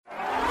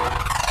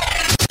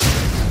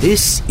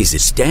This is a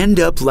Stand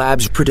Up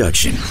Labs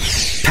production,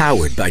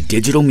 powered by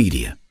digital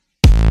media.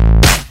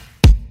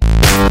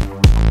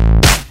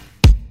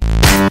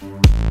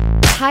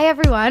 Hi,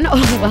 everyone.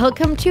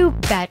 Welcome to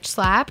Betch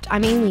Slapped.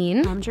 I'm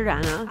Aileen. I'm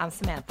Jordana. I'm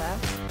Samantha.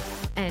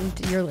 And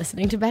you're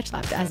listening to Betch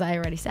Slapped, as I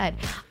already said.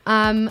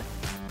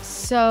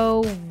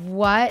 So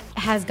what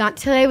has gone...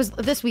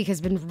 This week has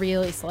been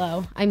really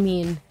slow.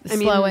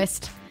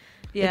 Slowest.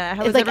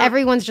 Yeah. It's like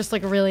everyone's just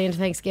like really into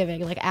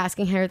Thanksgiving, like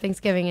asking how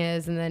Thanksgiving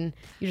is, and then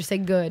you just say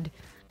good.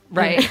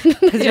 Right.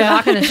 Because you're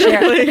not going to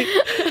share.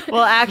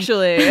 Well,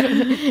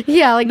 actually,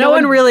 Yeah, like no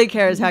one really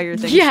cares how your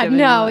Thanksgiving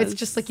Yeah, no, was. it's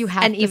just like you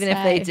have And to even if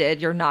say. they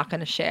did, you're not going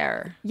to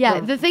share. Yeah,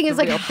 the thing is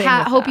like, real thing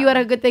with hope you them.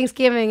 had a good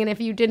Thanksgiving, and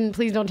if you didn't,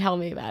 please don't tell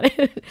me about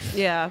it.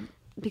 Yeah,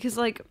 because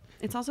like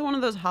it's also one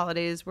of those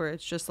holidays where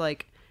it's just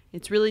like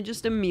it's really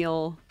just a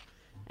meal,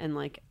 and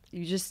like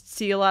you just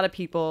see a lot of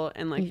people,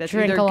 and like You that's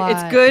drink either a lot.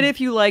 it's good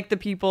if you like the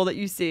people that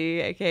you see,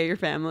 aka your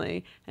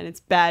family, and it's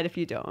bad if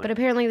you don't. But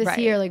apparently this Right.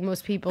 year, like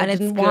most people And it's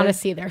didn't want to good.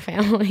 see their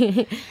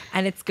family.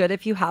 And it's good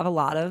if you have a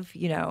lot of,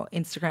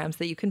 Instagrams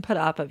that you can put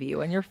up of you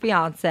and your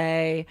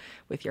fiance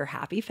with your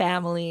happy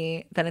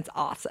family. Then it's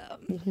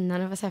awesome. None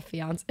of us have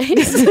fiancés.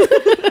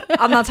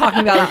 I'm not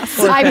talking about us.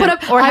 I put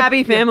up or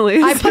happy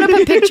families. I put up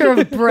a picture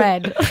of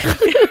bread.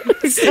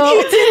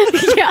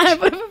 I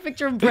put up a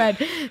picture of bread.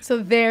 So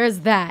there's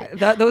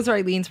that. Those are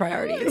Eileen's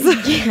priorities.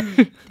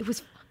 Yeah, it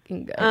was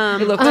fucking good.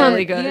 It looked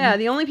really good. Yeah,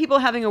 the only people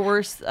having a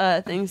worse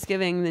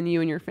Thanksgiving than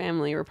you and your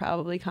family were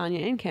probably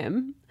Kanye and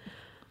Kim.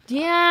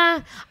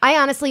 Yeah, I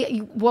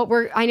honestly,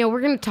 I know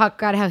we're going to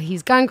talk about how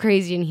he's gone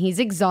crazy and he's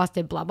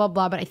exhausted, blah, blah,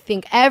 blah. But I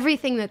think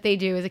everything that they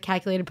do is a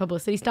calculated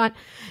publicity stunt,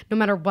 no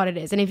matter what it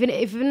is. And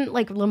even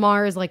like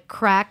Lamar's like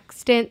crack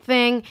stint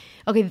thing,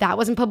 okay, that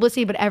wasn't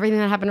publicity, but everything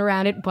that happened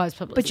around it was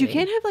publicity. But you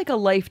can't have like a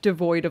life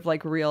devoid of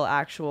like real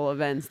actual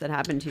events that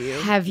happen to you.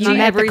 Have you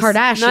met the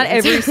Kardashians? Not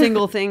every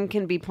single thing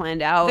can be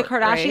planned out. The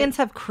Kardashians right?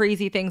 have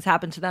crazy things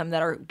happen to them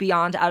that are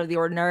beyond out of the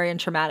ordinary and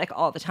traumatic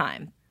all the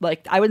time.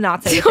 Like, I would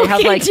not say that they have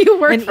Okay, like do you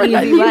work an for easy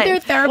them? life. They're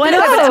therapists? Well,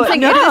 But I'm saying,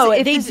 no,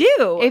 if they this-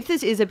 do. If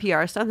this is a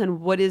PR stunt,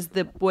 then what is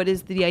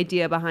the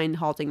idea behind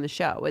halting the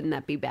show? Wouldn't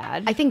that be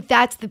bad? I think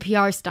that's the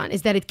PR stunt,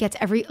 is that it gets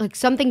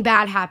something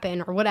bad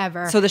happen or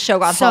whatever. So the show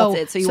got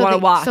halted, so you wanna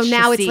watch So to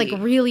now it's see. like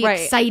really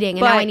Right. exciting, and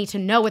now But I need to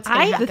know what's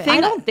going to happen.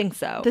 I don't think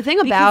so. The thing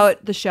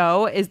about the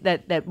show is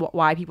that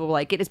why people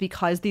like it is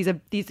because these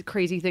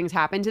crazy things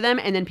happen to them,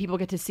 and then people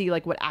get to see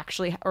like what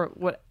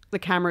the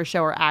cameras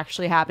show are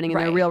actually happening and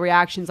their Right. real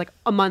reactions like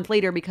a month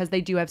later, because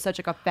they do have such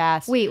like a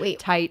fast,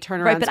 tight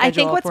turnaround. Right, but I think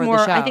schedule what's for more-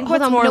 the show. I think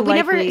Hold what's on, more no, we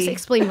never likely-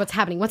 explained what's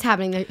happening. What's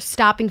happening? They're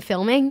stopping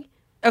filming?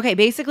 Okay,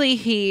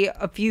 basically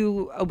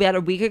about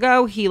a week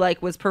ago, he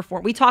like was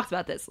we talked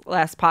about this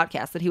last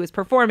podcast, that he was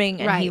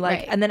performing, and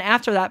Right. and then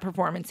after that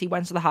performance he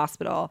went to the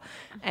hospital,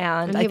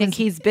 and he I think was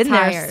he's been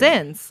tired. there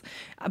since.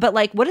 But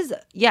like, we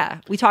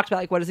talked about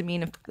like, what does it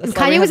mean if a celebrity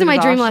Kanye was has in my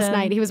dream last exhaustion?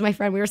 night. He was my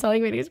friend. We were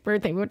celebrating his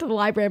birthday. We went to the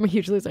library. I'm a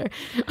huge loser.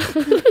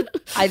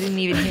 I didn't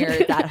even hear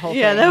that whole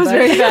Yeah, thing. that was but-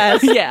 very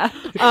fast.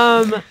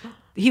 Yeah.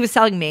 He was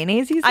selling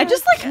mayonnaise, you said? I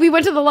just like We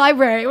went to the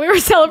library. We were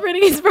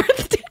celebrating his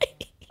birthday.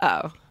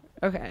 Oh,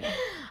 okay.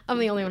 I'm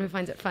the only one who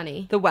finds it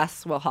funny. The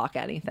West will hawk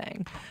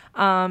anything.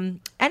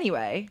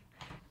 Anyway,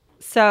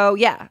 so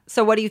yeah.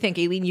 So what do you think,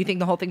 Aileen? You think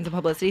the whole thing's a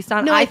publicity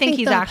stunt? No, I think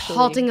he's the actually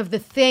halting of the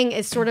thing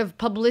is sort of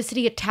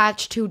publicity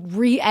attached to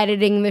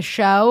re-editing the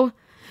show,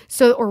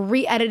 or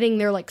re-editing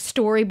their like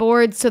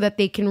storyboards so that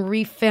they can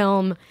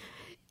refilm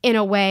in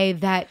a way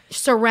that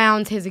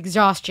surrounds his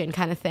exhaustion,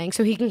 kind of thing,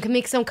 so he can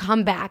make some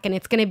comeback, and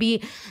it's going to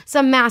be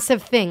some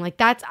massive thing. Like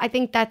I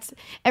think that's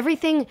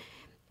everything.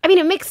 I mean,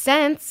 it makes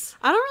sense.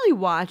 I don't really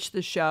watch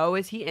the show.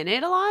 Is he in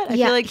it a lot? I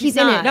Yeah, feel like he's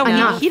in not. it. No,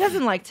 enough. he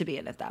doesn't like to be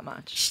in it that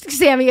much.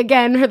 Sammy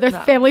again, the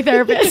family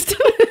therapist.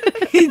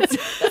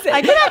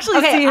 I could actually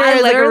Okay, see her I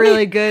as like a literally-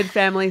 really good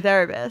family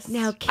therapist.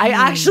 Now, I Kim,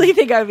 actually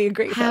think I would be a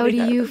great how family do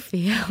therapist.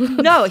 you feel?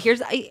 No,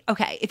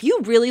 okay. If you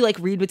really like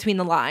read between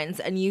the lines,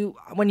 and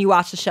when you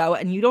watch the show,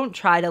 and you don't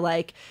try to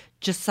like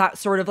just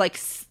sort of like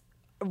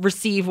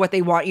receive what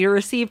they want you to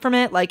receive from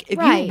it, like if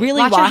Right. you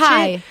really Watch it watch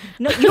high. it,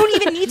 no, you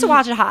don't even need to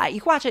watch it high. You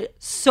can watch it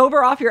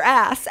sober off your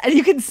ass, and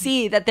you can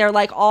see that they're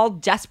like all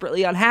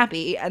desperately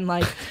unhappy, and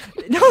like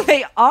no,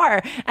 they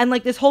are, and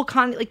like this whole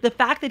like the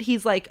fact that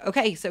he's like,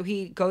 okay, so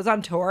he goes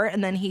on tour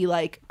and then he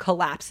like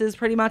collapses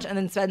pretty much, and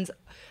then spends.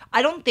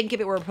 I don't think if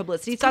it were a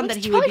publicity stunt that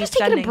he would Probably be just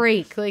taking spending a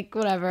break, like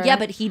whatever. Yeah,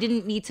 but he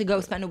didn't need to go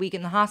spend a week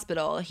in the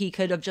hospital. He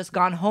could have just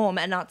gone home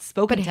and not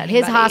spoken But to anybody.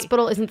 his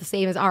hospital isn't the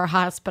same as our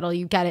hospital.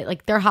 You get it.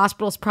 Like their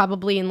hospital's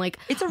probably in like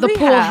It's a the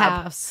pool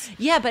rehab. house.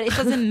 Yeah, but it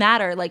doesn't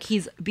matter. Like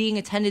he's being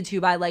attended to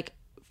by like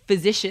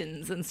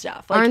physicians and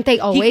stuff. Like, Aren't they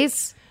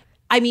always?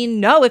 I mean,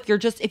 no. If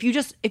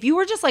you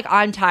were just like,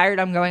 I'm tired,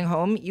 I'm going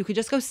home, you could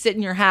just go sit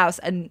in your house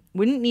and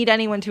wouldn't need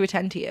anyone to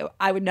attend to you.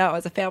 I would know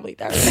as a family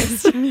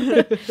therapist.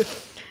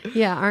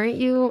 Yeah, aren't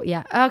you?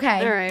 Yeah. Okay.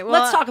 All right. Well,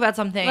 Let's talk about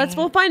something.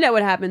 We'll find out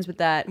what happens with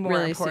that more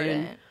really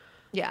important. soon.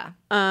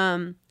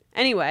 Yeah.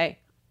 Anyway,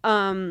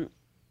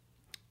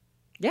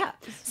 Yeah.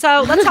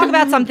 So let's talk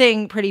about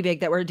something pretty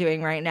big that we're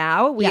doing right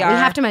now. We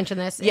have to mention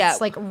this. Yeah,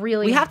 It's like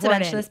really we have to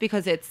mention important this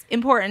because it's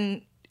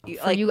important.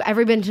 for you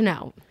everyone to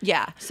know.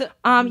 Yeah. So,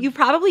 you've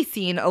probably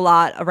seen a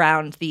lot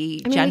around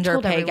the we gender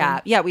told pay everyone.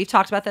 gap. Yeah, we've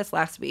talked about this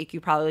last week.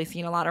 You've probably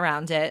seen a lot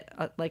around it,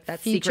 like that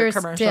Future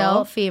secret commercial.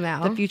 still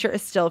female. The future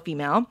is still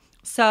female.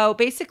 So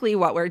basically,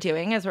 what we're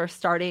doing is we're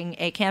starting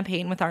a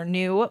campaign with our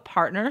new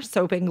partner,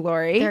 Soap and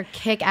Glory. They're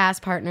kick-ass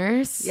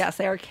partners. Yes,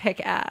 they are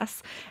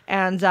kick-ass.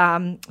 And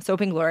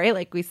Soap and Glory,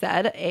 like we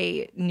said,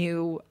 a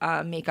new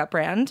makeup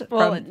brand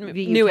Well, from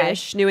the UK.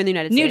 newish, new in the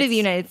United States. New to the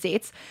United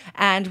States.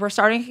 And we're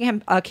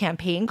starting a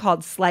campaign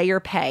called Slay Your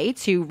Pay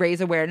to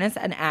raise awareness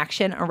and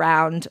action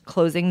around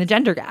closing the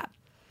gender gap.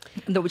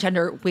 The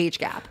gender wage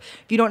gap.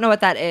 If you don't know what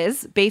that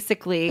is,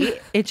 basically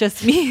it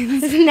just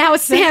means Now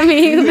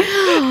Sammy with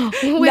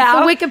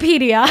Now-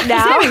 Wikipedia.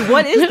 Sammy,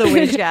 what is the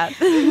wage gap?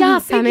 Yeah,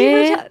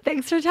 Sammy.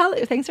 Thanks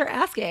for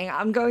asking.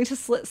 I'm going to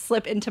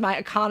slip into my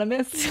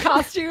economist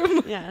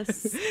costume.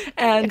 Yes.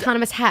 And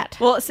Economist hat.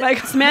 Well,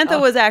 Samantha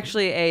was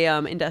actually a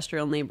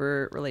industrial and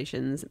labor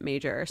relations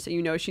major, so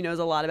you know she knows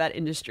a lot about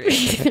industry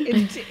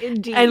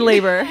indeed. and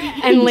labor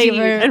And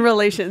labor. and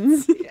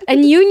relations.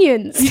 And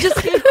unions. You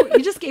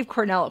just gave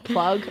Cornell a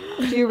plug.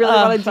 Do you really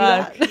want to do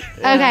fuck. that?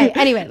 Okay,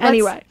 anyway.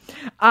 Anyway,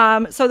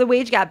 so the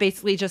wage gap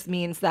basically just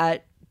means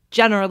that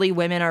generally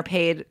women are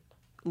paid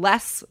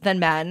less than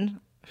men,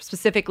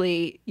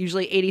 specifically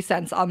usually 80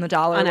 cents on the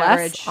dollar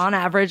on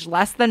average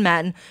less than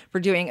men for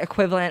doing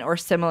equivalent or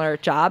similar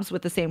jobs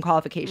with the same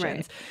qualifications.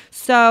 Right.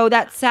 So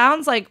that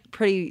sounds like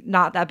pretty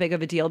not that big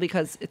of a deal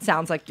because it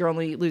sounds like you're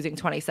only losing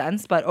 20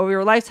 cents, but over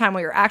your lifetime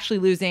what you're actually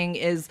losing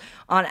is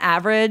on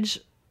average,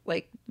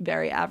 like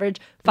very average,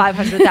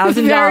 $500,000.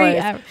 Very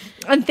average.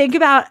 And think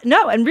about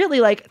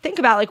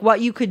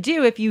what you could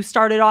do if you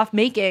started off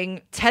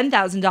making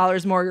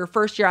 $10,000 more your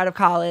first year out of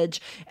college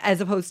as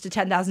opposed to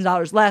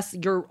 $10,000 less.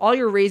 All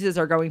your raises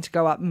are going to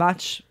go up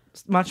much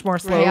more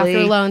slowly. Pay off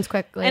your loans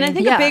quickly. And I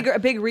think Yeah. a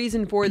big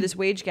reason for this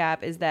wage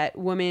gap is that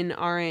women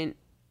aren't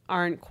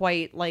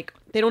quite like,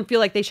 they don't feel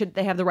like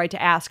they have the right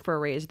to ask for a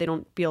raise. They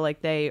don't feel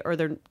like they're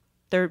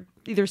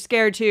either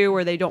scared to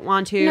or they don't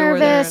want to,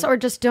 nervous or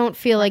just don't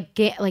feel like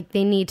they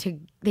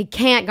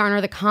can't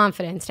garner the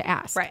confidence to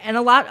ask. Right. And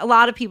a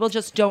lot of people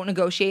just don't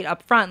negotiate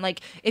up front.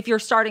 Like if your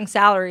starting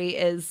salary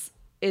is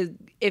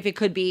if it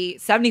could be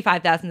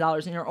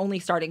 $75,000 and you're only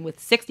starting with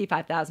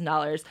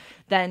 $65,000,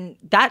 then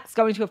that's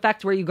going to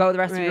affect where you go the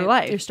rest of your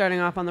life. You're starting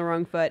off on the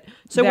wrong foot.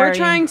 So Very- we're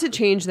trying to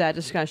change that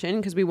discussion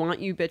because we want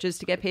you bitches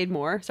to get paid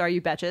more. Sorry,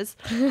 you bitches.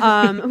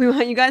 We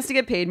want you guys to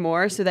get paid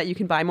more so that you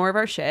can buy more of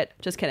our shit.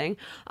 Just kidding.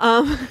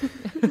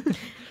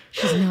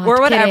 She's not Or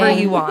whatever kidding.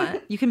 you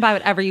want. You can buy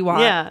whatever you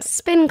want. Yeah.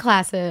 Spin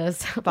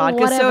classes. Vodka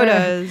whatever.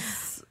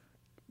 sodas.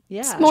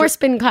 Yeah. More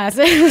spin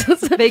classes.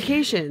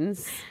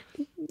 Vacations.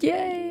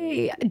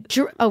 Yay.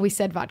 We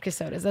said vodka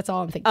sodas. That's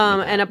all I'm thinking.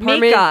 An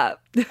apartment.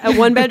 Makeup. A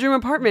 1-bedroom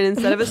apartment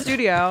instead of a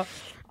studio.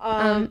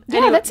 Yeah,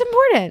 that's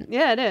important.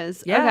 Yeah, it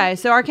is. Yeah. Okay,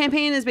 so our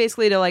campaign is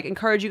basically to like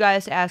encourage you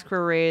guys to ask for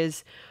a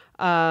raise.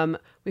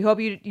 We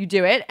hope you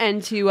do it.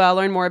 And to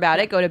learn more about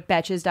it, go to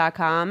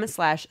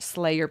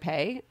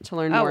betches.com/slayyourpay to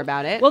learn more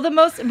about it. Well, the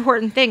most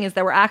important thing is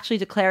that we're actually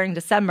declaring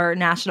December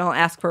National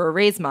Ask for a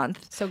Raise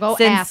Month. So go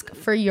Since- ask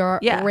for your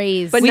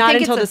raise. but we not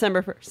think until it's a-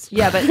 December 1st.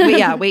 Yeah,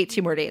 but wait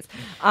 2 more days.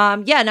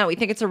 We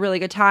think it's a really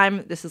good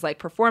time. This is like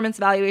performance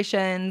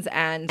evaluations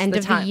and End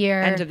of the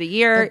year. End of the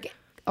year.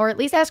 Or at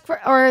least ask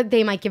for, or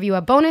they might give you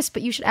a bonus,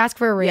 but you should ask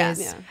for a raise.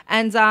 Yes.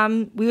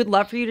 And we would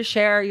love for you to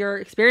share your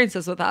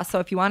experiences with us. So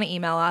if you want to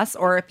email us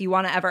or if you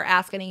want to ever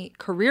ask any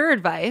career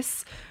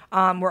advice,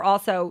 we're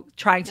also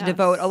trying to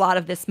devote a lot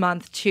of this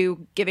month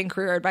to giving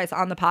career advice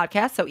on the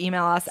podcast. So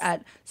email us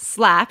at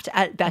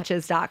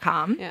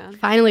slapped@betches.com. Yeah.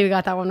 Finally, we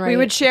got that one right. We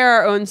would share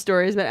our own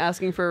stories about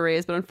asking for a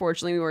raise, but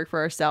unfortunately, we work for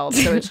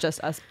ourselves, so it's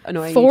just us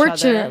annoying each other.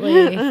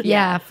 Fortunately,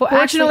 yeah.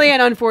 Fortunately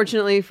and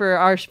unfortunately for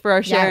our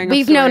sharing.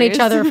 we've of known each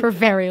stories. other for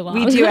very long.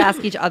 We do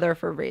ask each other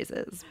for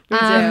raises. We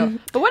do.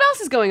 But what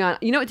else is going on?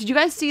 You know, did you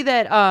guys see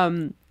that?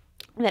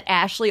 That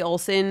Ashley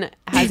Olsen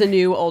has a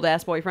new old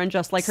ass boyfriend,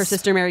 just like her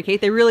sister Mary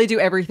Kate. They really do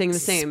everything the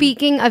same.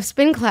 Speaking of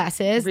spin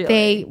classes,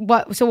 Really?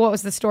 what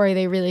was the story?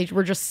 They really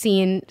were just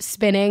seen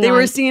spinning. They on-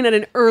 were seen at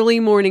an early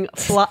morning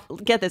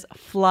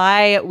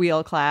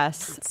flywheel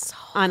class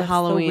on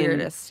Halloween. The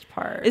weirdest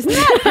part. Isn't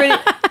that pretty?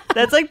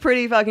 That's like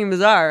pretty fucking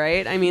bizarre,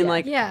 right? I mean,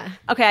 like, Yeah.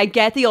 okay, I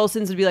get the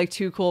Olsens would be like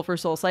too cool for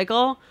Soul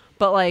Cycle,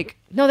 but like,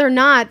 No, they're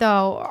not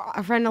though.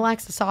 Our friend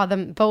Alexa saw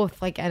them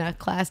both like in a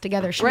class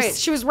together. She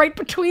Right. was right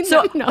between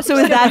so them. No, so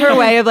is that her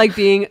way of like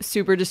being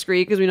super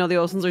discreet? Because we know the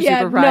Olsens are Yeah,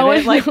 super no private.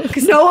 one Like,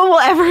 knows. no one will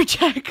ever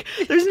check.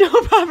 There's no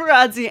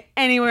paparazzi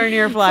anywhere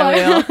near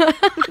Flywheel.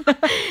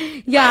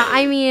 Yeah,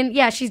 I mean,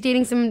 yeah, she's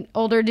dating some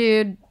older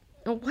dude.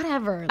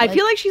 Whatever. I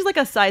feel like she's like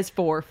a size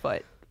 4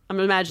 foot. I'm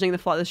imagining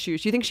the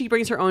shoes. Do you think she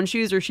brings her own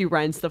shoes or she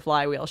rents the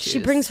Flywheel shoes? she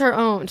brings her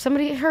own.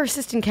 Her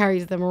assistant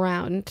carries them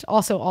around,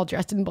 also all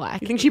dressed in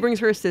black. You think she brings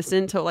her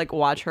assistant to like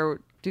watch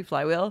her do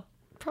Flywheel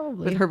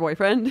Probably. with her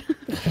boyfriend?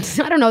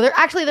 I don't know. They're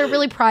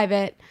really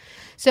private.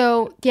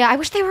 So yeah, I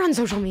wish they were on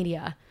social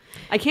media.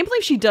 I can't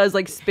believe she does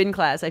like spin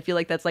class. I feel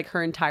like that's like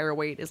her entire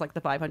weight is like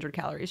the 500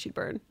 calories she'd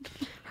burn.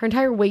 Her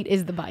entire weight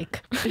is the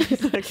bike.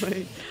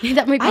 Exactly.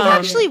 That might be I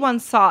actually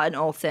once saw an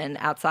Olsen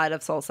outside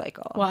of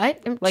SoulCycle. what?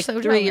 I'm Like so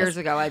 3 jealous. years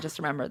ago. I just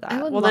remembered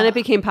that. would Well, then it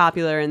became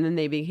popular, and then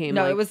they became.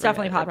 No, like, it was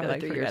definitely forget- popular like,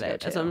 3 forget years ago,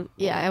 it. too. Some-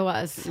 Yeah, it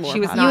was. She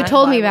was You not had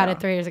told me viral. about it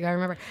 3 years ago. I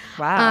remember.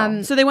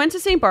 Wow. So they went to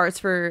St. Bart's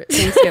for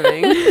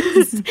Thanksgiving.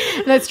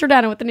 That's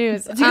Jordana with the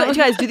news.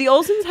 Guys, do the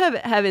Olsens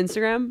have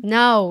Instagram?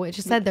 No, it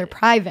just said they're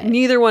private.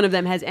 Neither one of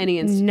them has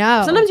any Instagram.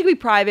 No. Sometimes you can be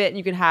private and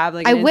you can have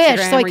like I an wish,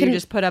 Instagram so I where you can-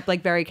 just put up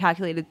like very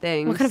calculated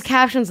things. What kind of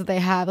captions that they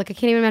have? Like I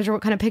can't even imagine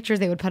what kind of pictures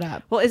they would put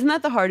up. Well, isn't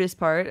that the hardest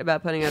part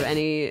about putting up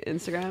any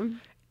Instagram?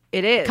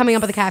 It is. Coming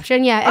up with a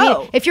caption, yeah. I mean,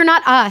 Oh. if you're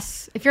not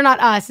us,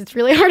 it's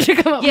really hard to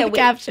come up with a wait,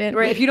 caption.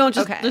 Right. If you don't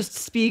Okay. just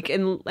speak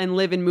and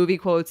live in movie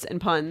quotes and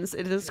puns,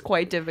 it is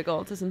quite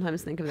difficult to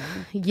sometimes think of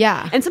them.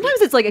 Yeah, And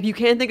sometimes it's like if you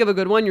can't think of a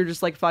good one, you're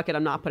just like, fuck it,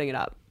 I'm not putting it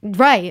up.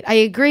 right. I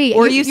agree.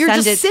 Or you're you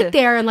send just it sit to-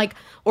 there and like,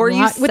 Or you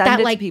what- send with that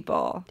it like to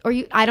people. or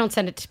you. I don't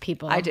send it to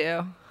people. I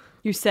do.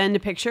 You send a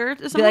picture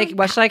to Be someone. like,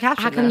 what should I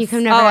caption? How come you this?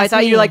 can never? Oh, I ask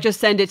thought you me? like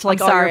just send it to like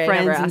I'm all sorry, your I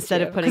never friends asked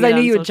instead you. of putting it Because I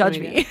knew on you would social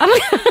judge media. me.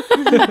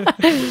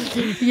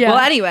 Yeah. Well,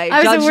 anyway, I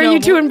was like, judge were no you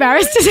too more.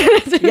 embarrassed to send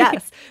it to me?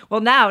 Yes.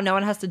 Well, now no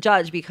one has to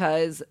judge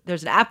because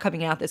there's an app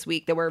coming out this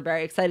week that we're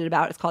very excited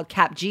about. It's called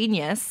Cap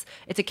Genius.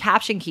 It's a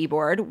caption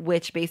keyboard,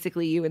 which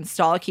basically you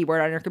install a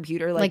keyboard on your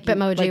computer, Like you-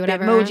 Bitmoji, like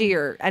whatever. Bitmoji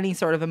or any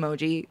sort of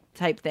emoji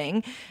type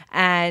thing,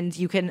 and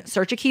you can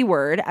search a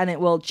keyword and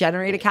it will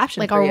generate a caption.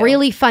 Like for a you.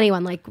 really funny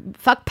one, like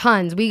fuck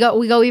puns. We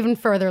go even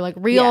further, like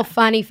real Yeah.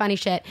 funny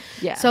shit.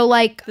 Yeah. So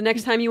like The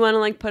next time you want to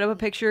like put up a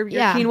picture of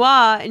your Yeah.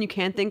 quinoa and you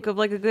can't think of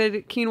like a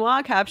good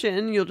quinoa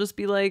caption, you'll just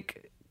be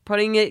like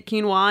putting it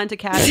quinoa into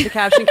the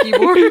caption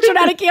keyboard.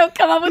 Jordana can't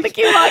come up with a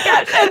cute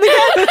caption.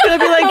 It'll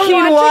be like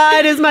quinoa.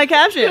 It is my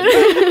caption.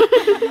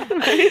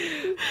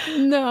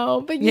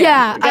 No, but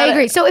yeah, I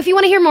agree. So if you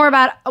want to hear more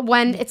about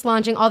when it's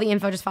launching, all the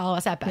info, just follow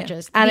us at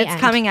Betches. and The it's end.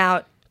 coming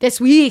out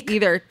this week.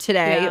 either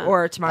today Yeah.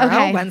 or tomorrow,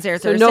 Okay. Wednesday or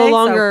So Thursday. no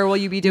longer will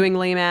you be doing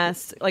lame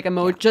ass like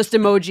just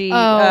emoji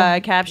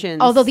captions.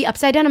 Although the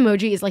upside down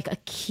emoji is like a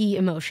key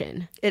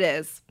emotion, it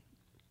is.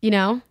 you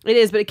know? it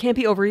is, but it can't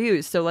be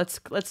overused. So let's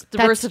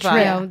diversify.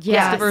 true. Yeah. Let's So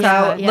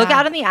diversify. Yeah. look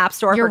out in the App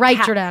Store. You're for right,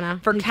 Cap-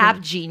 Jordana. For You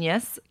Cap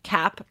Genius,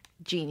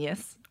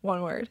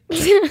 one word,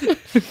 Yeah.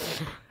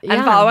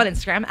 and follow on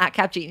Instagram at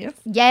Cap Genius.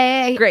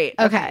 Yay. Great.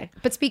 Okay. Okay.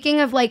 But speaking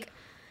of like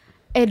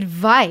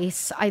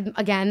advice,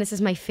 again, this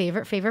is my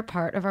favorite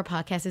part of our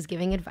podcast is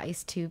giving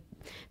advice to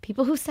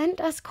people who send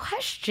us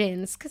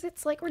questions because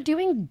it's like we're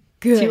doing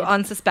good. To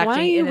unsuspecting Why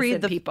don't you innocent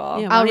read the people. Yeah,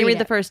 I'll why don't you read read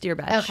the it. first Dear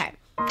Batch? Okay.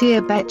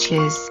 Dear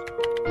Betches,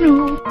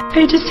 No,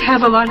 I just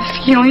have a lot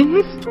of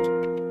feelings.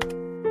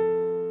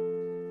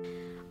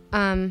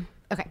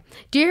 Okay.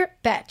 Dear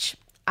Betch,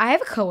 I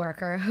have a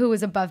coworker who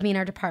is above me in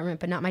our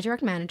department, but not my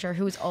direct manager,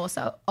 who has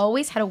also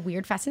always had a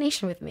weird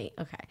fascination with me.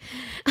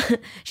 Okay.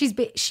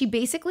 She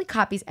basically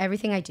copies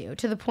everything I do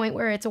to the point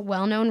where it's a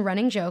well-known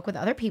running joke with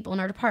other people in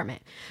our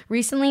department.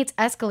 Recently, it's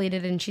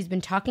escalated and she's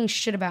been talking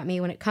shit about me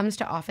when it comes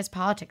to office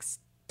politics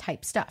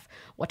type stuff.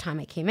 What time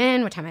I came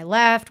in, what time I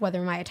left,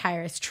 whether my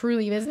attire is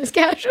truly business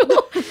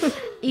casual,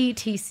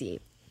 etc.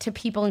 to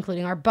people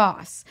including our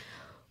boss.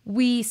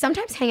 We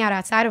sometimes hang out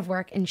outside of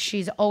work, and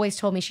she's always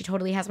told me she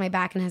totally has my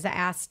back and has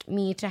asked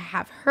me to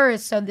have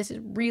hers, so this has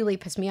really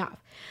pissed me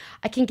off.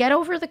 I can get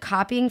over the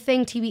copying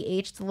thing, TBH,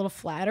 it's a little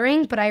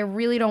flattering, but I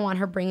really don't want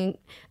her bringing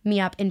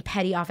me up in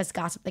petty office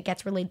gossip that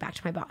gets relayed back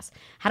to my boss.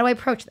 How do I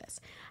approach this?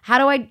 How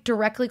do I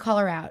directly call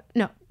her out?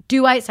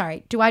 Do I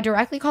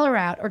directly call her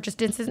out or just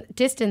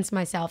distance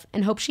myself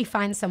and hope she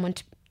finds someone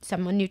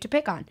new to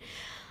pick on?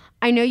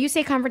 I know you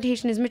say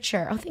confrontation is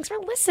mature. Oh, thanks for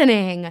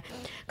listening.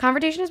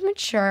 Confrontation is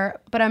mature,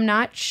 but I'm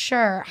not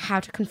sure how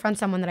to confront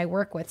someone that I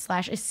work with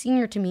 / is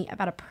senior to me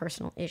about a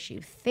personal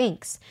issue.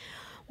 Thanks.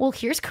 Well,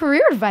 here's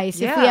career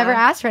advice if we Yeah. ever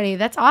asked for any.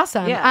 That's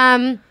awesome.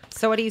 Yeah.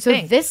 So what do you So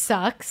think? this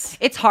sucks.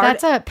 It's hard.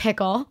 That's a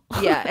pickle.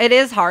 Yeah, it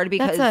is hard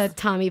because That's a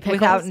Tommy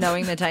Pickles. without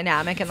knowing the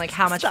dynamic and like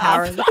how much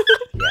power.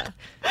 Yeah,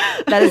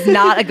 that is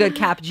not a good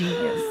Cap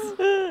Genius.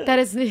 That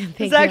is.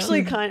 Thank It's you.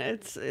 actually kind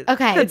of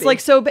Okay. It's like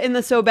so in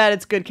the so bad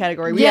it's good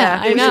category.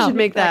 Yeah, I we know. should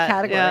make that,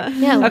 category. Yeah.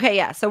 Yeah. Okay,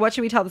 yeah. So what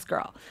should we tell this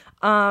girl?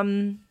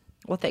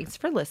 Well, thanks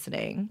for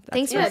listening. That's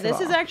Thanks for- Yeah, first of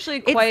this is all. actually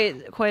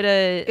quite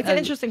a. It's an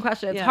interesting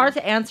question. It's yeah. hard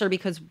to answer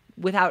because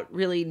without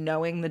really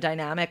knowing the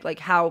dynamic, like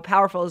how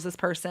powerful is this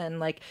person?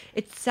 Like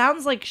it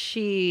sounds like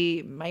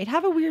she might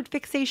have a weird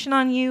fixation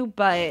on you,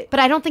 but But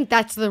I don't think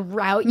that's the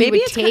route you Maybe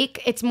would it's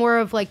take. It's more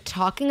of like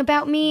talking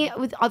about me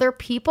with other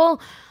people.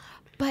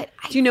 But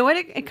Do you know what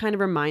it kind of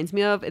reminds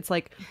me of? It's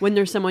like when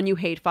there's someone you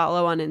hate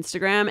follow on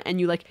Instagram and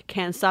you like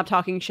can't stop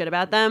talking shit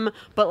about them,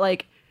 but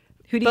like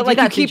who do you but do like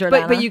you that to, keep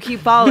Jordana? but you keep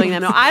following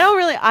them. No, I don't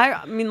really.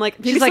 I mean, like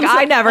She's like,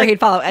 I never hate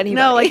follow anybody.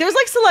 No, like there's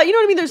like you know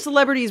what I mean. There's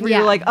celebrities where Yeah.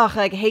 you're like, oh,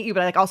 I hate you,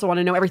 but I like also want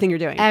to know everything you're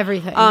doing.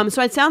 Everything.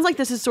 So it sounds like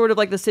this is sort of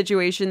like the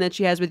situation that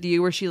she has with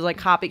you, where she's like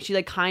copying. She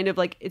like kind of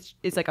like it's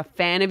like a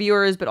fan of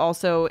yours, but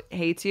also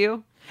hates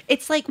you.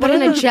 It's like But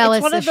one in of a those, jealous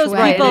it's one of those way.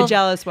 Right, people in a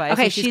jealous way.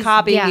 Okay, So she's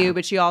copying yeah. you,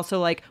 but she also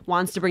like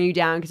wants to bring you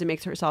down because it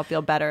makes herself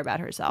feel better about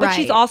herself. But Right.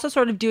 she's also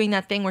sort of doing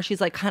that thing where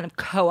she's like kind of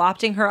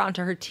co-opting her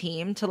onto her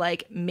team to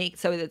like make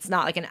so that it's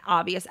not like an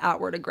obvious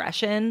outward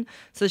aggression.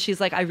 So she's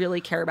like, I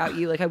really care about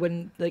you. Like I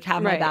wouldn't like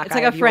have my Right. back. It's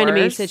like I a have frenemy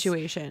yours.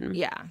 situation.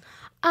 Yeah.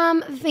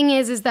 The thing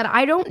is that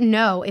I don't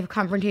know if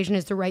confrontation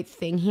is the right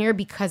thing here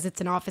because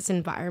it's an office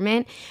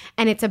environment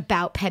and it's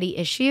about petty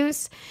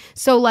issues.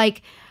 So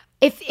like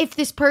if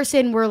this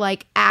person were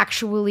like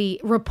actually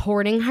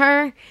reporting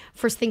her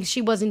for things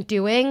she wasn't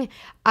doing,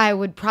 I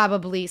would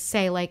probably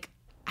say like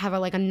have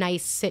a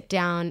nice sit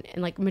down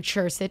and like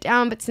mature sit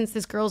down. But since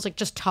this girl's like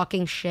just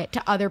talking shit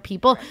to other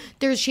people,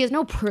 she has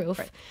no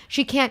proof.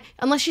 She can't,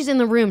 unless she's in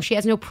the room, she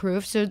has no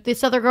proof. So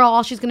this other girl,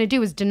 all she's going to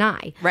do is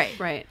deny. Right.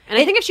 Right. And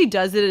I think if she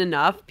does it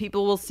enough,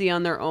 people will see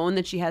on their own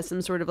that she has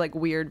some sort of like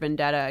weird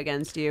vendetta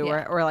against you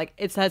or like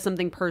it has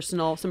something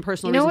personal, some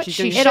personal You know reason what? she's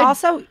She doing should- it. It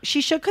also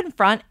she should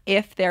confront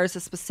if there's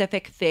a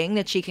specific thing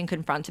that she can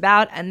confront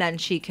about, and then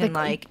she can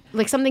like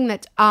something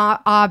that's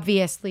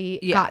obviously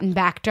gotten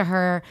back to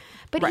her.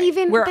 But Right.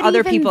 even Where but other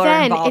even people are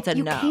then, involved if and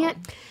you know. can't.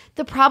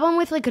 The problem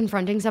with like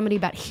confronting somebody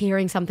about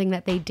hearing something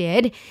that they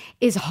did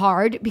is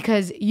hard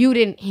because you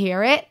didn't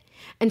hear it,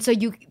 and so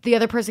the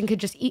other person could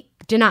just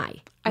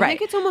deny. I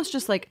think it's almost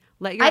just like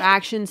let your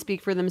actions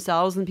speak for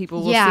themselves and people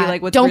will see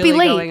like what's don't really be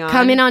late. going on.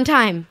 Come in on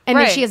time, and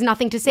then Right. she has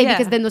nothing to say Yeah.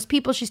 because then those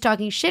people she's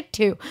talking shit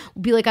to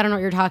will be like, I don't know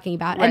what you're talking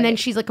about, and then Right.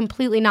 she's like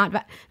completely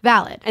not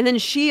valid. And then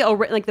she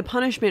already like the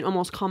punishment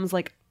almost comes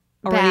like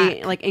already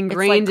Back. like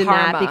ingrained It's in like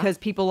that karma. because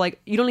people like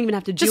you don't even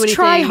have to do Just anything.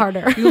 try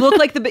harder. You look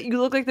like the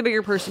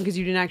bigger person because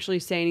you didn't actually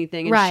say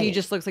anything, and she Right.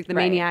 just looks like the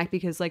Right. maniac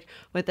because like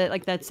what that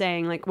like that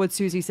saying like what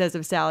Susie says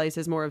of Sally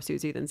says more of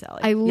Susie than Sally.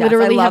 I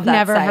literally love have that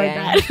never heard saying.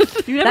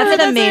 that. You never That's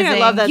heard an that saying? I amazing-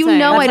 love that You saying.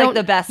 know, That's I like don't.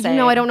 the best You know,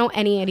 saying. I don't know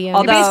any idea. It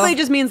Although- basically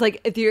just means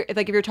like if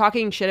you're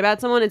talking shit about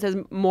someone, it says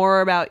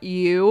more about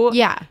you,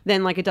 Yeah.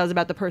 than like it does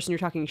about the person you're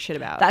talking shit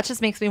about. that just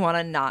makes me want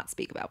to not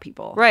speak about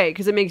people. right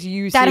because it makes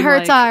you that seem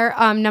hurts like,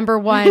 our number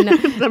one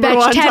bench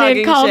one tenant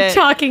talking called shit.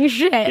 talking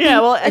shit. Yeah,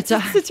 well, it's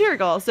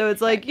satirical, so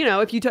it's like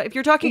if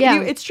you're talking,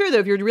 Yeah. it's true though.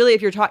 If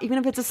you're talking, even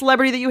if it's a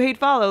celebrity that you hate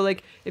follow,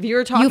 like if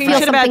you're talking feel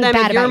shit about something them,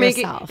 bad if you're about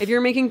making yourself. if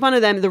you're making fun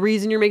of them, the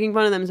reason you're making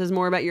fun of them says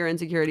more about your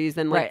insecurities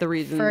than like Right. the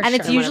reason. For And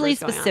it's sure. usually whatever's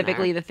going on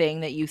specifically there. the thing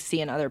that you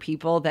see in other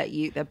people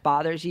that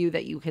bothers you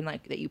that you can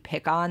like that you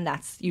pick on.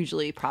 That's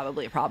usually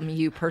probably a problem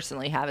you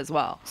personally have as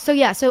well. So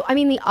yeah, so I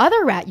mean, the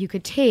other route you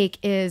could take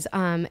is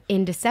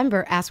in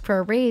December, ask for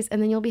a raise,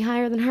 and then you'll be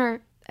higher than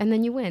her, and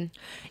then you win.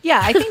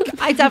 Yeah,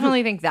 I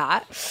definitely think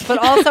that. But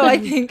also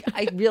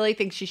I really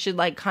think she should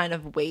like kind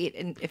of wait,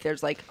 and if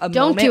there's like a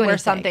Don't moment do where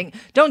anything. something,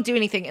 don't do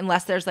anything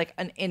unless there's like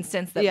an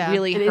instance that Yeah,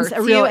 really an hurts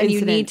a real you and you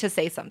incident. need to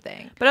say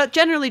something. But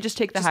generally, just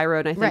take the high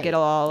road. And I think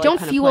it'll all like, Don't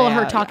kind of fuel play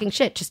her out. talking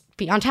shit. Just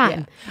be on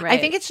time. Right. I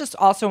think it's just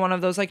also one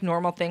of those like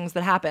normal things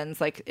that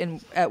happens like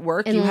at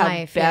work In you have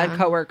life, bad yeah.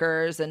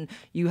 coworkers and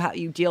you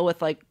deal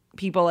with like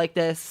people like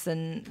this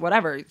and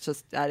whatever. It's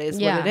just that is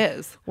what it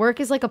is. Work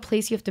is like a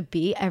place you have to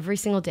be every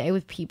single day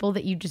with people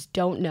that you just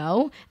don't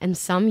know and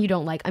some you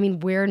don't like. I mean,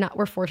 we're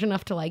fortunate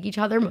enough to like each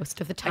other most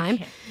of the time.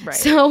 right.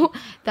 So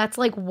that's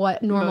like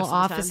what normal Most of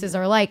the time. offices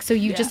are like. So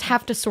you just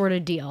have to sort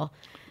of deal.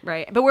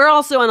 Right, but we're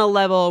also on a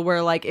level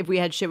where like if we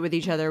had shit with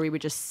each other, we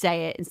would just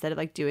say it instead of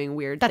like doing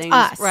weird That's things.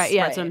 us. Right?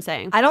 Yeah, that's Right. what I'm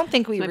saying. I don't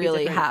think we Might be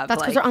really different. have.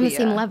 That's because like, we're on the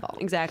same level.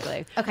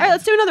 Exactly. Okay. All right,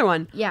 let's do another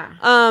one. Yeah.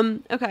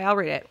 Okay, I'll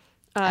read it.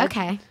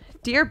 Okay.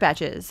 Dear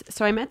Betches,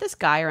 so I met this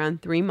guy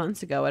around 3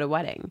 months ago at a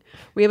wedding.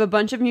 We have a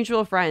bunch of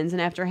mutual friends, and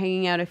after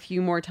hanging out a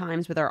few more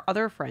times with our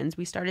other friends,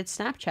 we started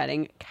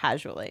Snapchatting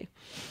casually.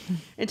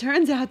 It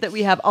turns out that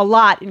we have a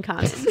lot in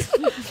common.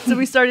 So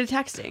we started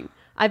texting.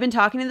 I've been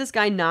talking to this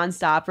guy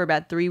nonstop for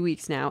about 3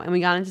 weeks now, and we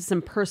got into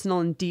some personal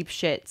and deep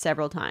shit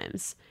several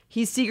times.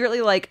 He's secretly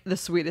like the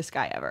sweetest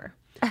guy ever.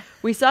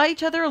 We saw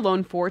each other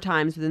alone 4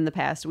 times within the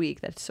past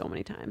week. That's so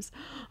many times.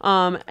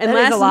 And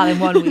That is a lot in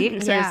 1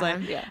 week. Seriously.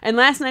 Yeah. And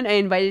last night I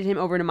invited him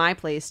over to my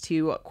place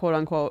to quote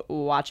unquote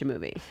watch a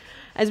movie.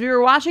 As we were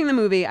watching the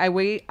movie, I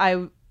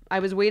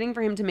was waiting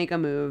for him to make a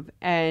move,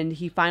 and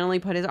he finally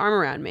put his arm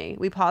around me.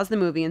 We paused the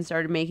movie and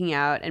started making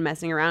out and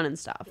messing around and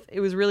stuff.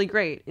 It was really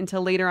great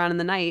until later on in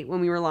the night when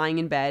we were lying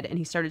in bed and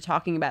he started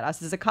talking about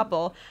us as a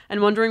couple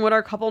and wondering what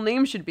our couple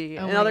name should be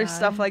and other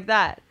stuff like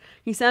that.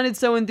 He sounded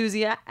so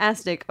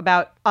enthusiastic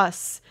about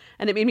us,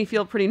 and it made me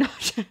feel pretty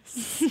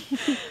nauseous.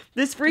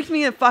 This freaked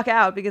me the fuck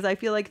out because I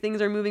feel like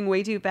things are moving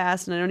way too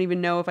fast and I don't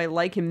even know if I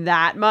like him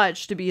that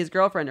much to be his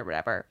girlfriend or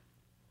whatever.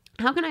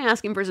 How can I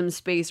ask him for some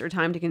space or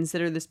time to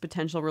consider this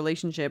potential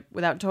relationship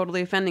without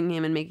totally offending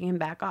him and making him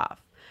back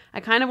off? I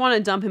kind of want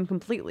to dump him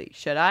completely.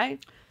 Should I?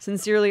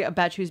 Sincerely, a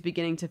bitch who's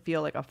beginning to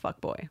feel like a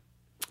fuckboy.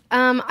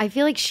 I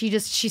feel like she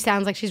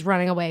sounds like she's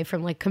running away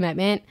from like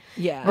commitment.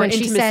 Yeah. When Or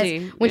she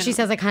intimacy, says she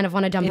says I kind of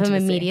want to dump him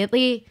Intimacy.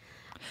 immediately.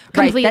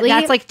 Right, Completely.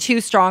 that's like too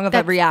strong of a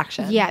That's-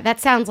 reaction. Yeah, that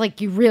sounds like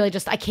you really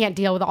just I can't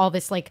deal with all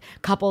this like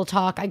couple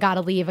talk. I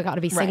gotta leave. I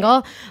gotta be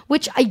single,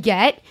 which I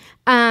get.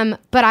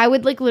 But I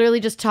would like literally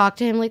just talk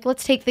to him like,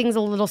 let's take things a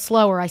little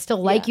slower. I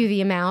still like you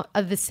the amount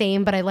of the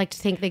same, but I like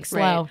to take things slow.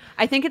 Right.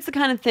 I think it's the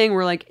kind of thing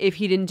where like if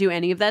he didn't do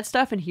any of that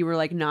stuff and he were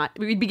like not,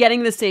 we'd be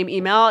getting the same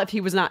email if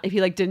he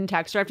like didn't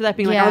text her after that,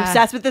 being like, I'm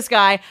obsessed with this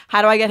guy.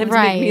 How do I get him to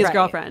make me his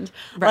girlfriend?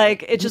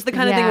 Like it's just the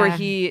kind of thing where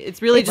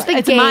it's really just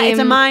it's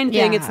a mind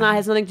thing. It's not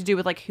has nothing to do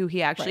with like who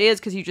he actually is,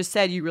 because you just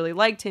said you really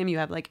liked him. You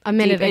have like a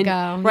minute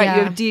ago, you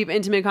have deep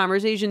intimate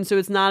conversations. So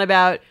it's not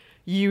about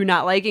you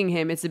not liking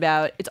him. It's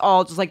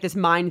all just like this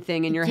mind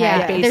thing in your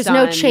head. There's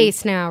no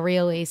chase now,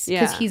 really,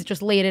 because he's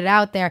just laid it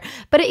out there.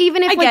 But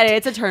even if I get it,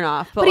 it's a turn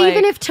off. But like,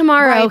 even if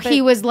tomorrow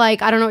he was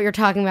like, I don't know what you're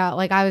talking about.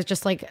 Like I was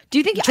just like, do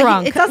you think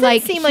drunk? It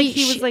doesn't seem like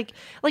he was like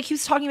he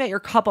was talking about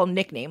your couple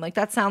nickname. Like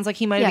that sounds like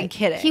he might have been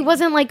kidding. He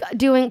wasn't like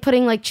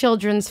putting like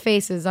children's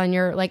faces on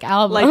your like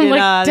album, like in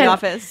The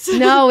Office.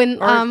 No, in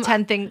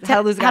 10 things.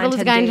 How to Lose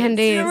a Guy in 10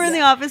 Days. Remember in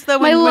The Office though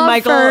when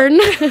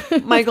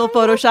Michael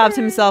photoshops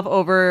himself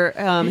over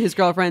his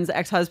girlfriend's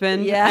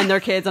ex-husband and their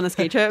kids on a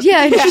skate trip.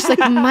 Yeah, and she's like,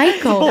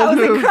 Michael, that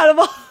was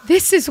incredible.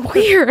 This is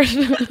weird.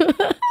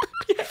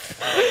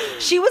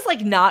 She was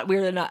like not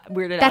weirded out.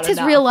 That's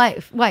his real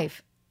life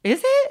wife.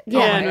 Is it?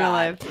 Yeah, in real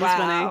life.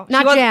 That's funny.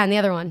 Not Jan, the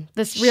other one.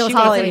 This real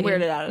Holly.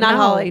 weirded out. Not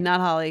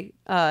Holly.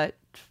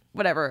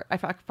 Whatever. I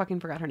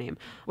fucking forgot her name.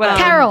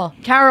 Carol.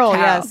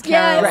 Yes.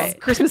 Carol. Right.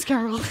 Christmas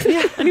Carol.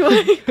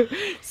 Anyway.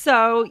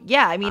 So,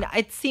 yeah, I mean,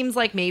 it seems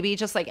like maybe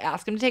just like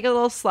ask him to take it a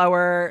little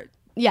slower.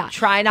 Yeah.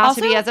 Try not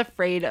to be as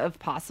afraid of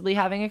possibly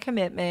having a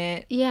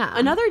commitment. Yeah.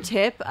 Another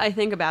tip I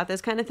think about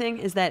this kind of thing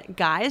is that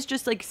guys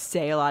just like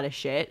say a lot of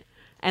shit.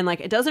 And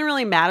like, it doesn't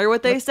really matter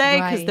what they say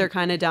because they're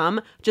kind of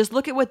dumb. Just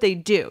look at what they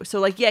do.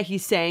 So like, yeah,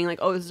 he's saying like,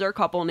 oh, this is our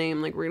couple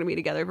name. Like, we're going to be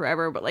together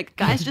forever. But like,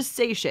 guys just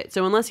say shit.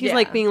 So unless he's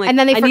like being like, and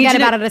then they forget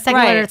about it a second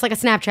later. It's like a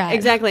Snapchat.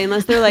 Exactly.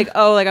 Unless they're like,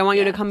 oh, like I want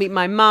you to come meet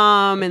my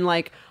mom. And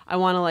like, I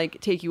want to like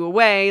take you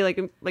away like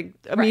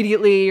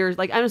immediately or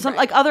like I don't know, some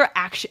like other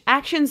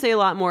actions say a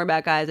lot more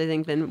about guys I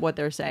think than what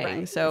they're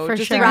saying. So for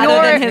just sure. ignore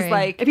Rather than his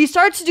like if he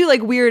starts to do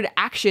like weird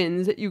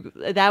actions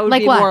that would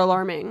like be what? more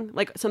alarming.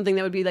 Like something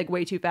that would be like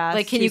way too fast.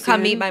 Like, can you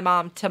come meet my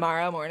mom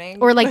tomorrow morning?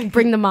 Or like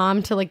bring the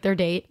mom to like their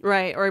date.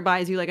 Right. Or he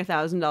buys you like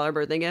 $1,000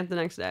 birthday gift the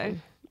next day.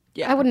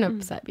 Yeah. I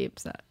wouldn't be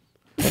upset.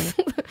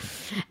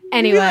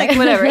 Anyway, like,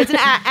 whatever. It's an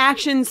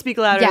action speak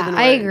louder than words.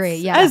 I agree.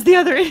 Yeah, as the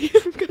other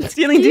idiom.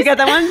 Stealing. Do you get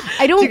that one?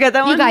 I don't. Do you get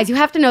that one? You guys, you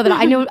have to know that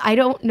I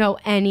don't know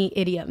any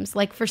idioms.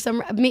 Like for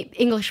some,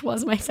 English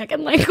was my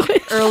second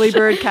language. Early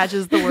bird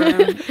catches the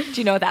worm. Do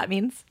you know what that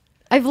means?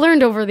 I've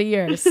learned over the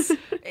years.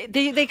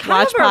 They kind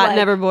Watch of are pot like,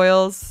 never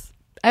boils.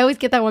 I always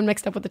get that one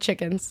mixed up with the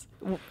chickens.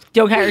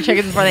 Don't count your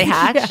chickens before they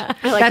hatch.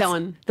 I like that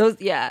one. Those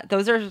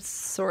are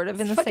sort of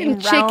in the same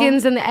realm.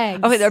 Chickens and the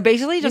eggs. Okay, they're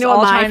basically just what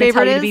all my trying to tell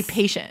favorite you is? to be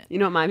patient. You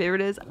know what my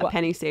favorite is? A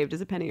penny saved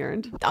is a penny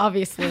earned.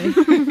 Obviously.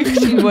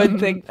 You would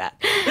think that.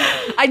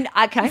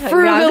 I kind of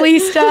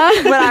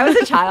Frugalista. When I was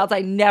a child, I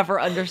never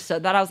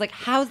understood that. I was like,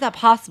 "How is that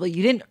possible?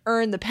 You didn't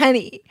earn the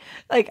penny."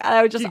 Like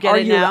I would just get it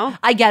argue. now?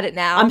 I get it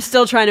now. I'm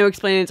still trying to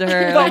explain it to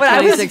her But like when I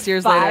was 26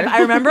 years 5, later.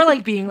 I remember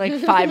like being like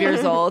 5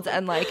 years old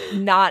and like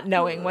not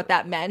knowing what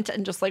that meant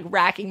and just like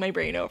racking my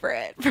brain over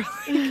it.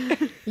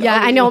 Yeah,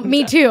 I know.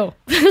 Me too.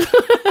 That's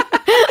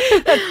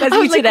I you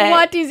was like, today.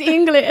 what is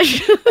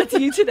English? That's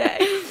you today.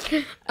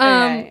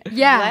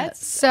 Yeah.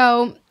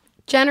 So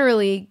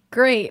generally,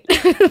 great.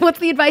 What's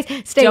the advice?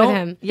 Stay with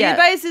him. The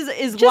advice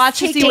is watch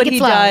to see take what it he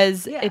slow.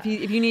 does. Yeah. If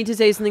you need to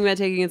say something about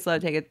taking it slow,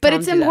 take it. But tell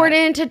it's him to do that.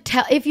 important to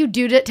tell if you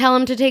do tell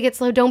him to take it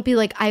slow. Don't be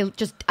like I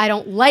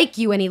don't like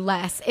you any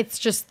less. It's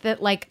just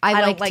that like I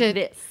don't like like to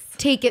this.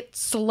 take it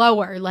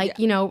slower. Like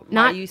not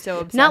are you so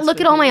obsessed not look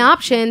with at all my me?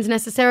 options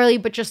necessarily,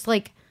 but just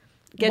like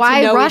Get to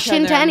why know rush each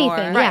into other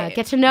anything? more. Yeah, Right.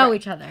 get to know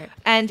each other.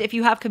 And if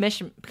you have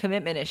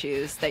commitment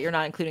issues that you're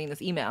not including in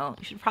this email,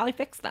 you should probably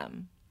fix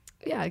them.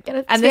 Yeah, get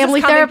a And this is family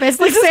coming- therapist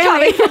this like is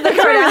Sammy. coming from the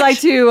I would like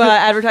to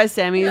advertise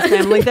Sammy's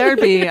family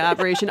therapy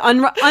operation.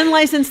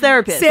 Unlicensed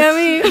therapist.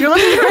 Sammy. If you're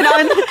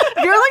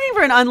looking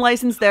for an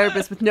unlicensed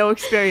therapist with no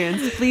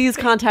experience, please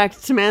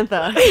contact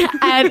Samantha.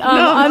 At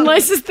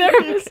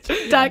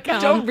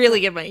unlicensed.therapist.com. Don't really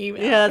give my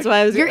email. Yeah, that's why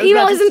I was. Your I was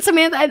email about to- isn't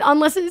Samantha at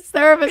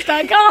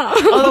unlicensed.therapist.com.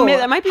 Oh,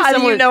 that might be How do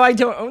someone. you know I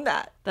don't own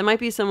that? That might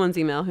be someone's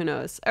email. Who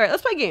knows? All right,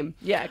 let's play a game.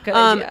 Yeah, good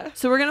idea.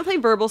 So we're gonna play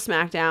Verbal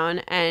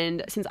Smackdown,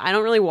 and since I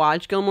don't really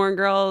watch Gilmore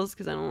Girls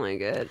because I don't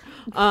like it,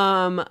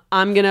 I'm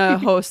gonna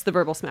host the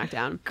Verbal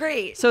Smackdown.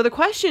 Great. So the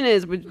question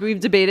is, we've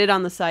debated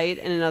on the site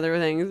and in other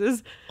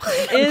things,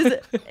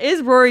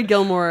 is Rory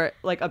Gilmore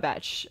like a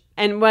betch?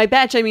 And by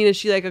betch, I mean, is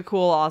she like a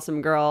cool,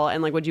 awesome girl?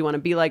 And like, would you want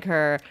to be like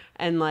her?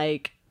 And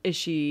like, is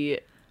she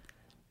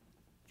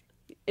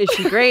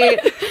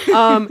great?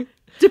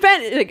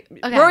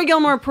 Rory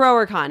Gilmore, pro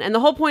or con? And the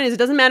whole point is, it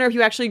doesn't matter if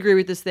you actually agree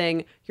with this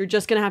thing. You're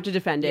just gonna have to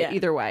defend it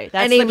either way.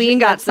 That's And Aileen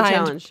got the signed.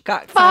 challenge.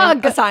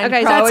 Assigned Okay,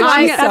 so pro, that's and why-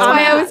 she's that's so why I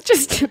mad. was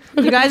just.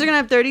 You guys are gonna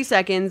have 30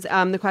 seconds.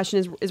 The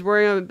question is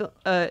Rory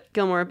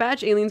Gilmore a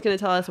betch? Aileen's gonna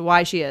tell us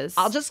why she is.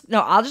 I'll just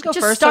go Just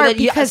first start so that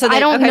because so that,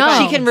 I don't know.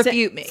 She can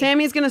refute me.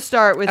 Sammy's gonna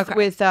start with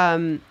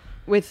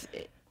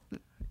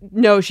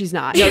No, she's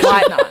not. No, she's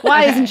not.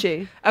 Why Okay. isn't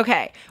she?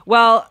 Okay.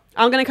 Well,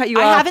 I'm gonna cut you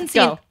I off. haven't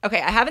seen. Go.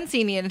 Okay, I haven't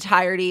seen the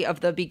entirety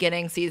of the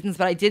beginning seasons,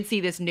 but I did see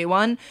this new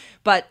one.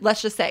 But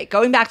let's just say,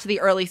 going back to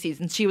the early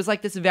seasons, she was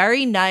like this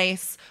very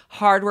nice,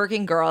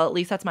 hardworking girl. At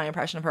least that's my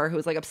impression of her, who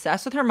was like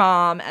obsessed with her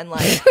mom and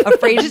like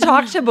afraid to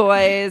talk to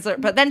boys.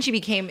 But then she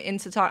became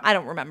into talk. I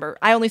don't remember.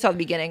 I only saw the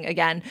beginning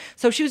again.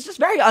 So she was just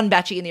very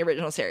unbetchy in the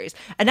original series.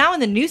 And now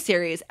in the new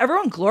series,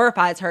 everyone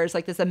glorifies her as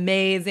like this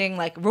amazing,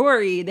 like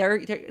Rory.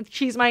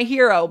 She's my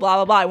hero. Blah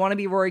blah blah. I want to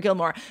be Rory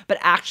Gilmore. But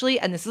actually,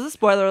 and this is a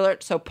spoiler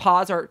alert, so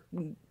pause or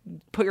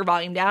put your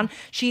volume down.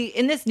 She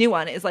in this new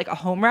one is like a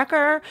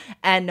homewrecker,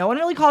 and no one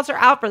really calls her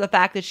out for the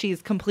fact that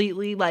she's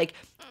completely like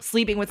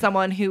sleeping with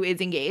someone who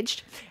is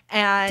engaged.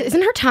 And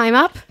Isn't her time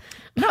up?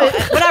 no,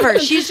 whatever.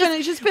 She's just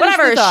finish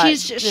whatever. the thought.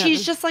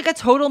 She's just like a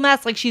total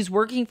mess. Like she's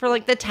working for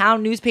like the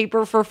town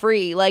newspaper for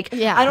free. Like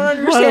Yeah. I don't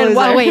understand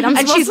why. Oh, wait, I'm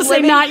and supposed she's to say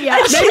living, not yet.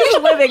 and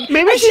she's living.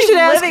 Maybe and she she's should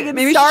ask. living in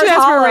Maybe she Stars should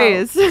ask for a Hollow.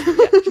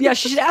 raise. Yeah,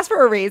 she should ask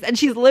for a raise. And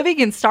she's living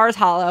in Stars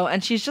Hollow,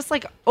 and she's just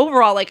like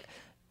overall like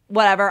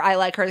whatever. I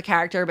like her the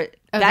character, but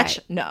Betch,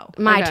 no.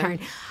 My Okay. turn.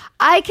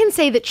 I can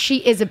say that she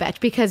is a bitch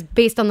because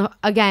based on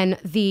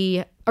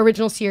the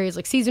original series,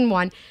 like season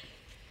 1,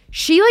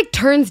 she like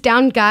turns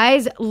down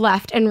guys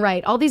left and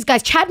right. All these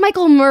guys. Chad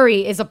Michael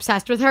Murray is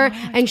obsessed with her,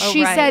 and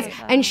she right. says,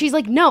 and she's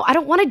like, no, I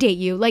don't want to date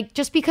you. Like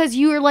just because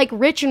you're like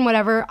rich and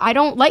whatever, I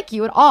don't like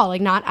you at all.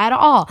 Like not at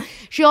all.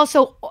 She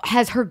also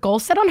has her goal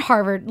set on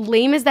Harvard.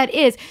 Lame as that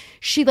is,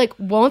 she like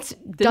won't.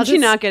 Didn't she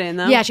not get in,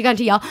 though? Yeah, she got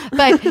into Yale,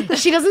 but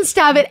she doesn't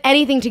stab at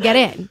anything to get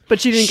in.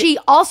 But she didn't She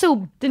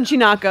also Didn't she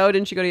not go?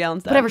 Didn't she go to Yale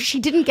instead? whatever. She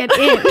didn't get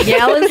in.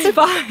 Yale is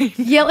fine,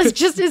 Yale is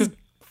just as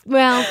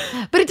well,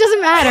 but it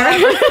doesn't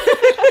matter.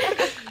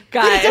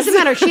 guys. It doesn't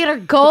matter. She had her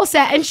goal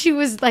set, and she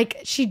was like,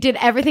 she did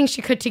everything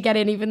she could to get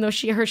in, even though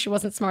she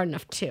wasn't smart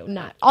enough to.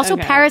 Not also,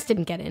 Okay. Paris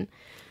didn't get in.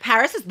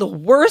 Paris is the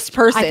worst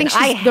person. I think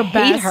she's the hate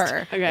best.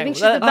 her. Okay, I think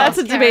she's well, the that's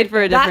a best debate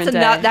for a different That's day.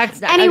 enough.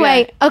 That's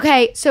Anyway,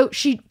 okay, so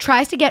she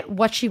tries to get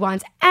what she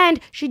wants, and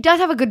she does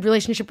have a good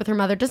relationship with her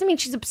mother. Doesn't mean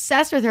she's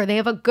obsessed with her. They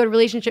have a good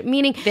relationship,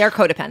 meaning they're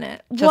codependent.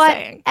 Just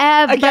saying.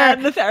 whatever.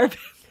 Again, the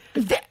therapist.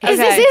 This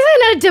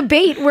isn't a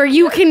debate where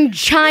you can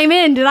chime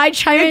in. Did I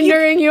chime in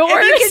during yours?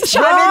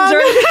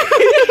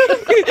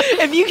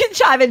 If you can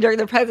chime in during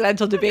the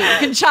presidential debate, you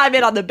can chime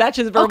in on the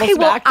Betch's verbal Okay,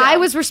 well, smackdown. I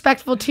was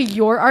respectful to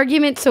your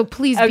argument, so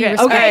please be Okay,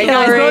 respectful. okay,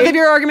 guys, Hillary. both of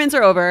your arguments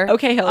are over.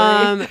 Okay,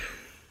 Hillary.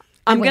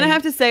 I'm win. gonna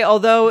have to say,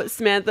 although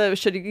Samantha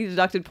should be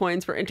deducted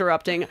points for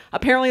interrupting,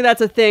 apparently that's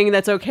a thing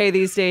that's okay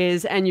these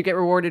days, and you get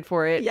rewarded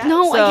for it. Yes.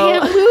 No, So- I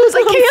can't lose.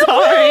 I can't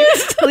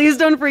lose. Sorry. Please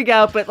don't freak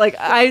out. But like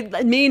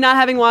me not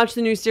having watched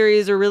the new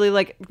series or really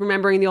like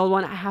remembering the old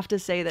one, I have to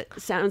say that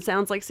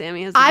sounds like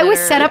Sammy has. I was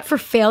better- set up for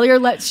failure.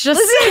 Let's just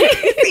say.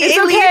 It's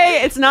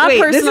okay. It's not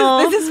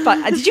personal. This is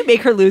fun. Did you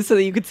make her lose so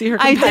that you could see her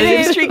I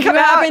competitive did. streak You come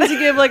out? happened to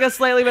give like a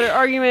slightly better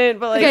argument,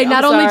 but like Okay,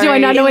 not I'm only do I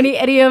not sorry. know any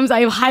idioms, I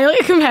am highly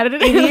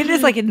competitive. Ian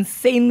is like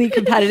insanely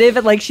competitive,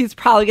 and like she's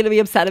probably gonna be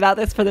upset about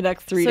this for the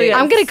next 3 days. yeah.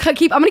 I'm gonna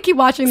keep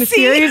watching the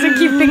series and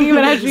keep thinking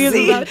about how she is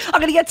See? about it. I'm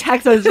gonna get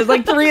text messages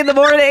like 3 in the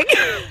morning.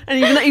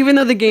 And even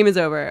though the game is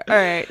over. All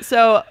right.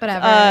 So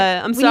Whatever.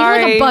 I'm We need,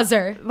 sorry. like, a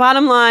buzzer.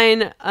 Bottom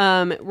line,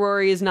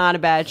 Rory is not a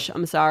bitch.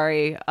 I'm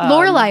sorry.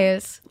 Lorelai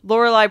is.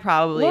 Lorelai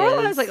probably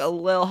Lorelai's is. like a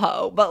lil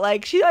hoe, but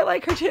like I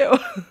like her too.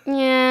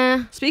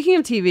 Yeah. Speaking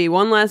of TV,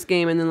 one last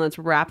game and then let's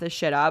wrap this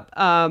shit up.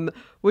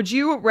 Would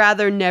you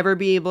rather never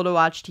be able to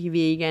watch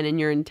TV again in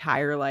your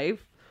entire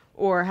life,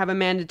 or have a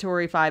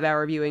mandatory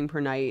 5-hour viewing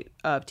per night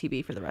of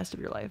TV for the rest of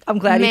your life? I'm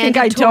glad you think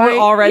I Mandatory. don't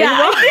already. Yeah,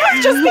 I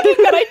was just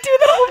thinking that I do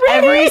that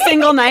already. Every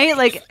single night,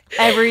 like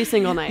every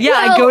single night. Yeah,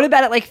 I Well- go to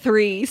bed at like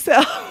 3, so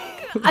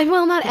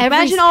Not every.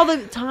 Imagine all the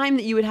time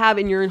that you would have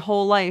in your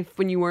whole life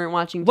when you weren't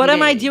watching TV. what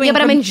am I doing? Yeah,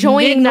 but I'm from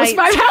enjoying those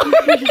midnight-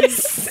 5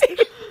 hours.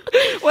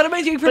 What am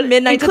I doing from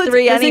midnight to Includes-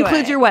 3 this anyway?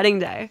 includes your wedding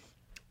day.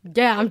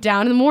 Yeah, I'm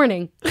down in the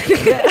morning.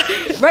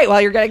 right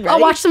while you're getting ready. I'll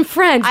watch some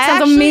Friends. I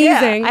Sounds actually-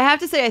 amazing. I have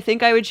to say, I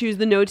think I would choose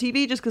the no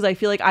TV just because I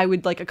feel like I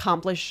would like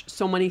accomplish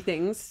so many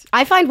things.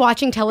 I find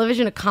watching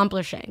television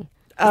accomplishing.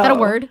 Is that a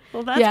word?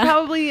 Well, that's Yeah.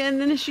 probably an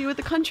issue with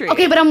the country.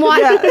 Okay, but I'm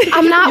watching.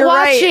 I'm not You're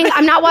right. watching.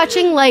 I'm not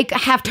watching like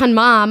Half Ton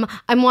Mom.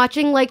 I'm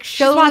watching like She's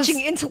shows.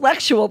 watching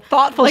intellectual,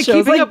 thoughtful Like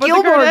shows Keeping like Up with the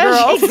Gilmore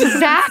Kardashians. Girls.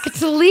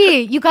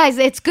 Exactly. You guys,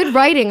 it's good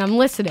writing. I'm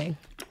listening.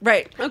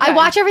 Right. I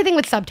watch everything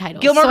with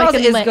subtitles. Gilmore so I Girls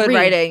can is let- good read.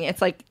 writing.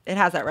 It's like it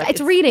has that right.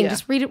 It's reading. yeah.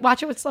 Just read it.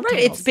 Watch it with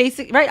subtitles. Right, it's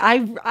basic. Right,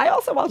 I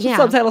also watch Yeah.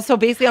 the subtitles, so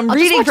basically I'm I'll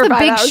just reading watch for The 5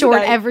 Big hours a Short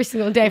night. every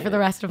single day for the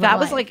rest of my That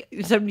life. was like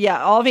so.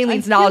 Yeah, all of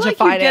Aileen's feel knowledge like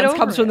of you'd get finance over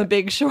comes from it. The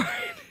Big Short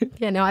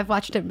Yeah, no, I've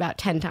watched it about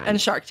 10 times. and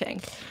Shark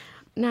Tank.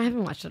 No, I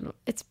haven't watched it.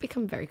 It's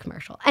become very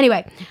commercial.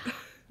 Anyway,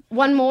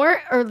 one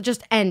more or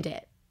just end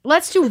it.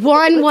 Let's do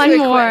one do it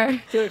more.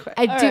 quick. Do it quick.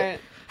 I do. right.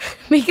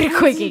 Make it a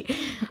quickie.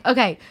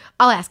 Okay,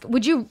 I'll ask.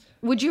 Would you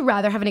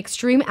rather have an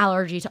extreme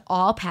allergy to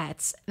all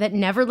pets that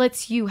never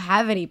lets you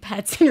have any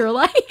pets in your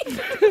life?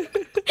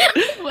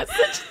 What's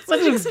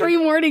such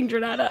extreme wording,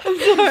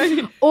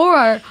 Jornada?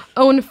 Or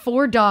own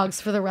 4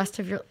 dogs for the rest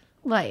of your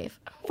life?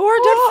 4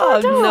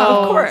 dogs. No,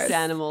 of course.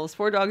 animals.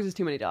 4 dogs is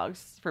too many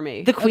dogs for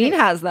me. The queen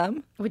has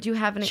them. Would you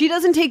have an? She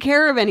doesn't take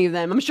care of any of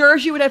them. I'm sure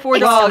she would have 4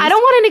 dogs. I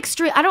don't want an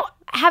extreme.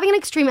 Having an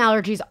extreme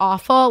allergy is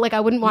awful. Like,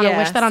 I wouldn't want to Yeah,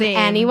 wish that on same.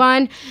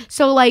 anyone.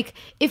 So, like,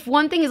 if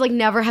one thing is like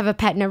never have a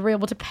pet, never be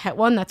able to pet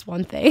one, that's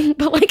one thing.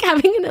 But like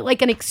having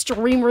an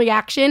extreme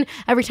reaction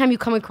every time you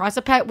come across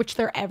a pet, which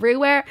they're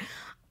everywhere,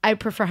 I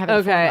prefer having. 4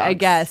 Okay, I dogs.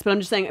 guess, but I'm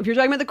just saying, if you're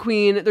talking about the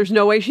queen, there's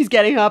no way she's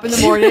getting up in the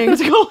morning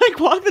to go like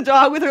walk the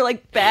dog with her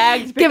like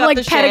bags, pick Give up like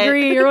the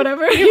pedigree shit. or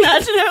whatever. Can you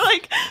imagine her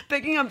like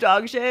picking up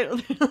dog shit?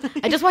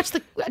 I just watched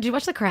Did you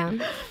watch The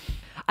Crown?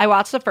 I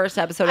watched the first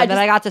episode and then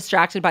I got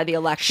distracted by the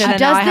election. She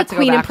and now I does have the to go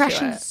queen back to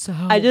impression it. so.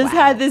 I just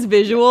had this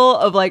visual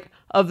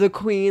of the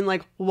queen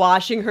like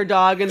washing her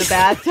dog in the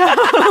bathtub.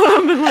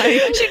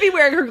 She'd be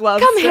wearing her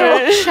gloves. Come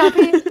here,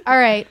 shopping. All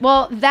right.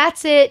 Well,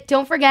 that's it.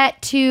 Don't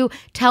forget to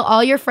tell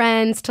all your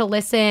friends to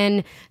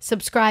listen,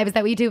 subscribe. Is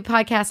that what you do with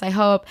podcasts? I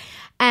hope.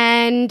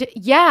 And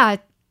yeah,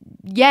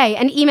 yay.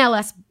 And email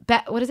us.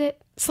 What is it?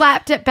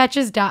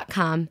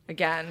 slapped@betches.com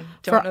Again,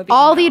 don't know for the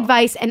all the email.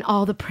 advice and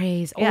all the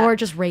praise. Yeah. Or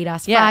just rate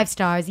us Yeah. 5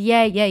 stars.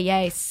 Yay, yay,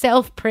 yay.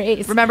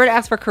 Self-praise. Remember to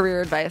ask for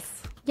career advice.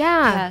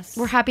 Yeah. Yes.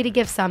 We're happy to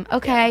give some.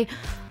 Okay.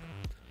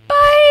 Bye.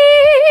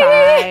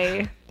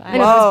 Bye. I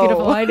know, it's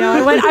beautiful. I know.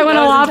 I went a was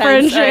law for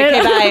and intense. All right,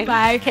 shit. okay, bye.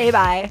 Bye. Okay,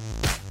 bye.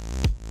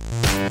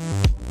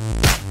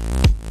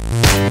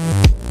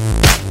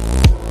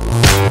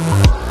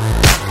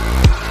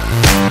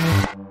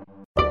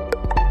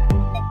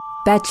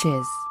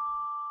 Betches.